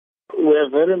were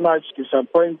very much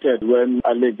disappointed when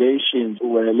allegations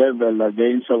were leveled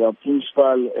against our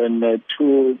principal and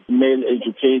two male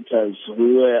educators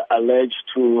who were alleged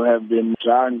to have been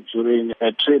drunk during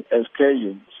a trip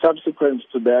excursion. Subsequent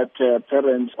to that,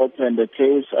 parents opened a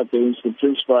case against the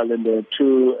principal and the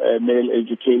two male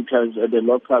educators at the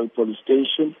local police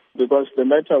station because the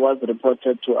matter was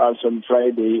reported to us on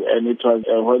Friday and it was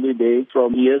a holiday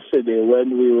from yesterday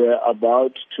when we were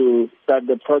about to start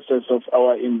the process of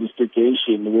our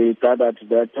investigation. We gathered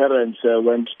that parents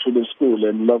went to the school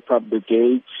and locked up the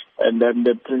gate, and then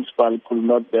the principal could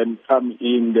not then come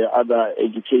in. The other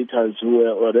educators who were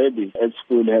already at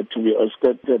school had to be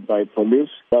escorted by police.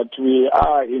 But we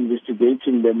are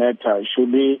investigating the matter.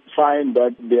 Should we find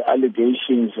that the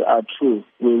allegations are true,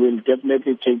 we will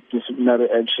definitely take disciplinary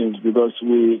actions because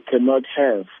we cannot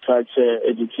have such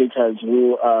educators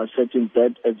who are setting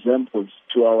bad examples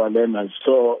to our learners.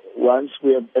 So once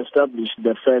we have established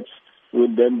the facts,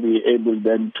 we'll then be able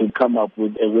then to come up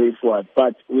with a way forward.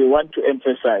 But we want to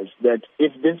emphasize that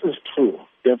if this is true,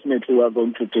 definitely we are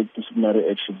going to take disciplinary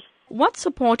actions. What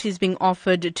support is being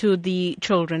offered to the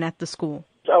children at the school?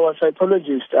 Our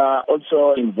psychologists are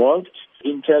also involved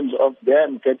in terms of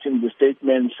them getting the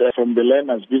statements from the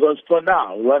learners, because for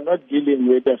now we are not dealing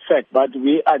with the fact, but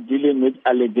we are dealing with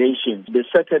allegations. The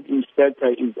second inspector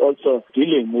is also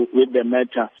dealing with the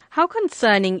matter. How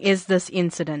concerning is this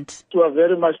incident? We are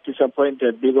very much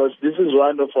disappointed because this is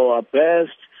one of our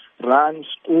best run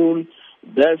schools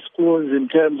in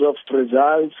terms of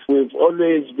results. We've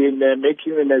always been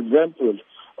making an example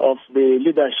of the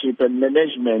leadership and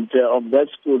management of that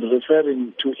school,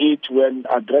 referring to it when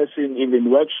addressing even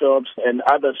workshops and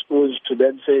other schools to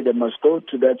then say they must go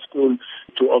to that school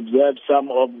to observe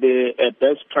some of the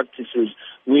best practices.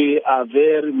 We are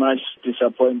very much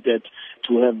disappointed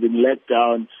to have been let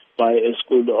down by a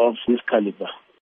school of this caliber.